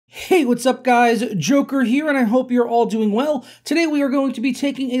Hey, what's up guys? Joker here, and I hope you're all doing well. Today we are going to be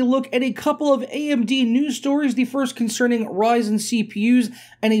taking a look at a couple of AMD news stories, the first concerning Ryzen CPUs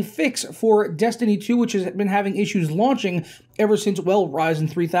and a fix for Destiny 2, which has been having issues launching ever since, well,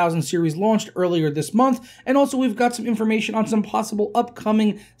 Ryzen 3000 series launched earlier this month. And also we've got some information on some possible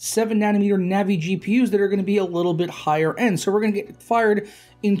upcoming 7nm Navi GPUs that are going to be a little bit higher end. So we're going to get fired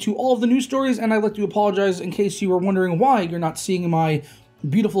into all of the news stories, and I'd like to apologize in case you were wondering why you're not seeing my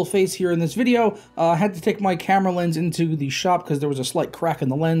beautiful face here in this video. I had to take my camera lens into the shop because there was a slight crack in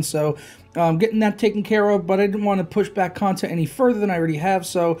the lens, so getting that taken care of, but I didn't want to push back content any further than I already have,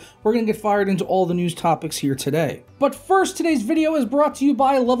 so we're going to get fired into all the news topics here today. But first, today's video is brought to you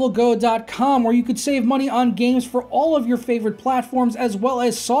by LevelGo.com, where you could save money on games for all of your favorite platforms, as well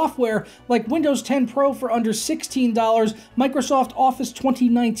as software like Windows 10 Pro for under $16, Microsoft Office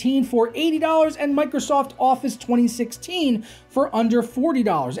 2019 for $80, and Microsoft Office 2016 for under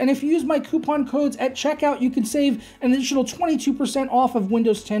 $40. And if you use my coupon codes at checkout, you can save an additional 22% off of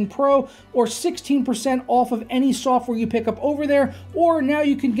Windows 10 Pro, or 16% off of any software you pick up over there, or now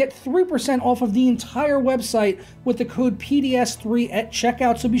you can get 3% off of the entire website with the code PDS3 at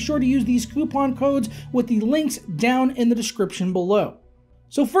checkout. So be sure to use these coupon codes with the links down in the description below.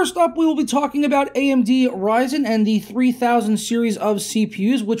 So first up, we will be talking about AMD Ryzen and the 3000 series of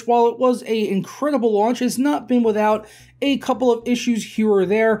CPUs, which, while it was an incredible launch, has not been without a couple of issues here or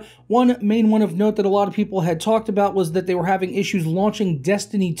there. One main one of note that a lot of people had talked about was that they were having issues launching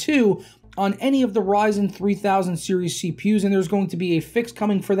Destiny 2 on any of the Ryzen 3000 series CPUs, and there's going to be a fix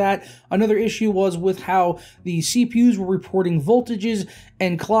coming for that. Another issue was with how the CPUs were reporting voltages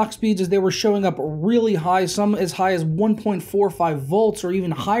and clock speeds as they were showing up really high, some as high as 1.45 volts or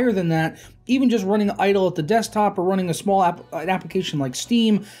even higher than that, even just running idle at the desktop or running a small an application like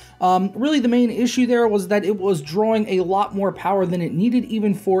Steam. Really the main issue there was that it was drawing a lot more power than it needed,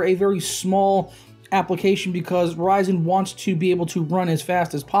 even for a very small application, because Ryzen wants to be able to run as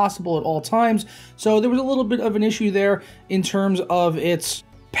fast as possible at all times. So there was a little bit of an issue there in terms of its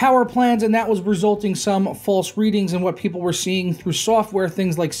power plans, and that was resulting some false readings in what people were seeing through software,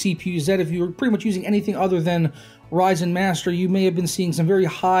 things like CPU-Z. If you were pretty much using anything other than Ryzen Master, you may have been seeing some very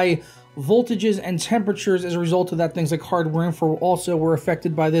high voltages and temperatures as a result of that. Things like hardware info also were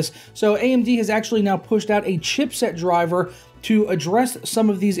affected by this. So AMD has actually now pushed out a chipset driver to address some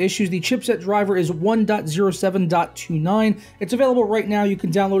of these issues. The chipset driver is 1.07.29. It's available right now. You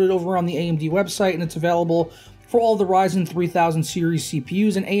can download it over on the AMD website, and it's available for all the Ryzen 3000 series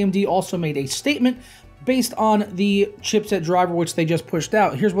CPUs. And AMD also made a statement based on the chipset driver, which they just pushed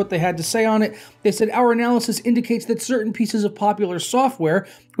out. Here's what they had to say on it. They said, "Our analysis indicates that certain pieces of popular software,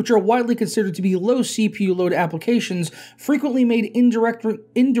 which are widely considered to be low CPU load applications, frequently made indirect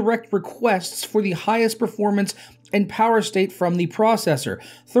requests for the highest performance and power state from the processor.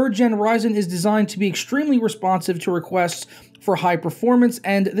 3rd gen Ryzen is designed to be extremely responsive to requests for high performance,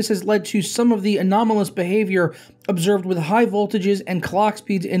 and this has led to some of the anomalous behavior observed with high voltages and clock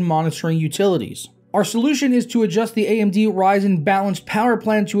speeds in monitoring utilities. Our solution is to adjust the AMD Ryzen balanced power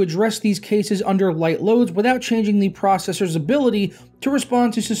plan to address these cases under light loads without changing the processor's ability to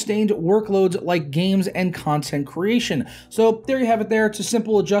respond to sustained workloads like games and content creation." So there you have it there. It's a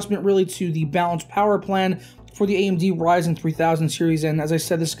simple adjustment really to the balanced power plan for the AMD Ryzen 3000 series, and as I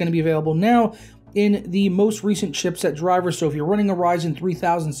said, this is going to be available now in the most recent chipset driver. So if you're running a Ryzen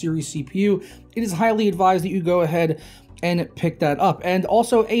 3000 series CPU, it is highly advised that you go ahead and pick that up. And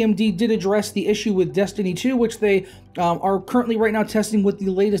also, AMD did address the issue with Destiny 2, which they are currently right now testing with the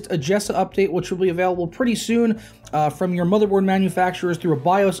latest AGESA update, which will be available pretty soon from your motherboard manufacturers through a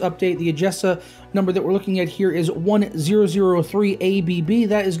BIOS update. The AGESA number that we're looking at here is 1003ABB.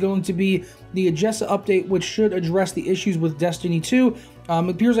 That is going to be the AGESA update, which should address the issues with Destiny 2. It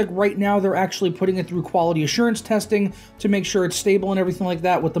appears like right now they're actually putting it through quality assurance testing to make sure it's stable and everything like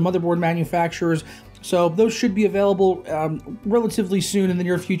that with the motherboard manufacturers. So those should be available relatively soon in the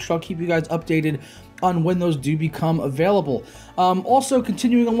near future. I'll keep you guys updated on when those do become available. Also,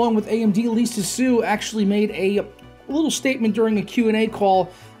 continuing along with AMD, Lisa Su actually made a little statement during a Q&A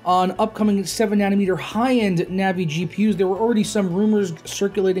call on upcoming 7nm high-end Navi GPUs. There were already some rumors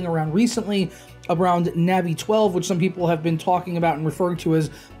circulating around recently around Navi 12, which some people have been talking about and referring to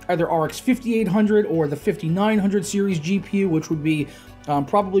as either RX 5800 or the 5900 series GPU, which would be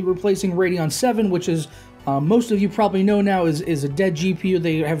probably replacing Radeon 7, which is most of you probably know now is a dead GPU.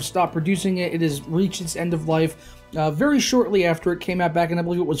 They have stopped producing it. It has reached its end of life very shortly after it came out back in, I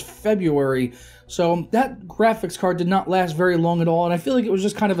believe it was February. So that graphics card did not last very long at all, and I feel like it was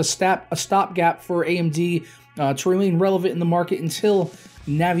just kind of a stopgap for AMD to remain relevant in the market until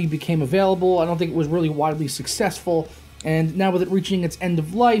Navi became available. I don't think it was really widely successful And now with it reaching its end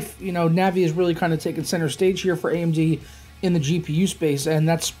of life, you know, Navi is really kind of taking center stage here for AMD in the GPU space, and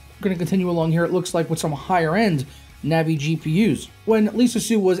that's going to continue along here, it looks like, with some higher-end Navi GPUs. When Lisa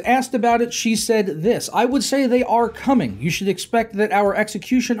Su was asked about it, she said this: "I would say they are coming. You should expect that our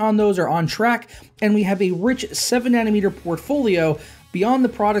execution on those are on track, and we have a rich 7nm portfolio beyond the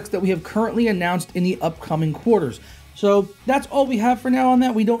products that we have currently announced in the upcoming quarters." So that's all we have for now on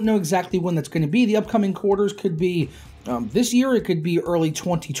that. We don't know exactly when that's going to be. The upcoming quarters could be this year, it could be early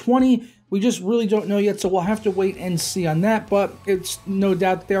 2020. We just really don't know yet, so we'll have to wait and see on that. But it's no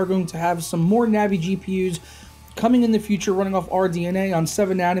doubt that they are going to have some more Navi GPUs coming in the future running off RDNA on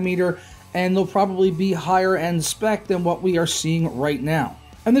 7nm, and they'll probably be higher end spec than what we are seeing right now.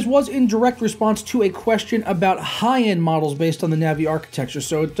 And this was in direct response to a question about high-end models based on the Navi architecture,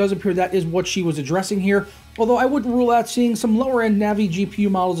 so it does appear that is what she was addressing here. Although I wouldn't rule out seeing some lower-end Navi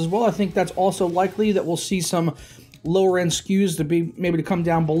GPU models as well. I think that's also likely that we'll see some lower-end SKUs to be maybe to come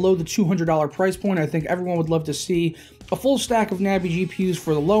down below the $200 price point. I think everyone would love to see a full stack of Navi GPUs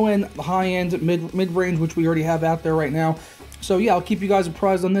for the low-end, the high-end, mid-range, which we already have out there right now. So yeah, I'll keep you guys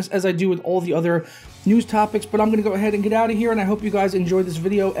apprised on this as I do with all the other news topics, but I'm going to go ahead and get out of here, and I hope you guys enjoyed this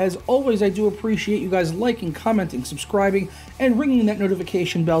video. As always, I do appreciate you guys liking, commenting, subscribing, and ringing that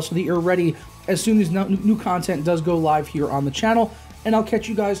notification bell so that you're ready as soon as new content does go live here on the channel, and I'll catch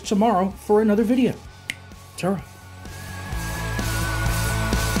you guys tomorrow for another video. Ta-ra.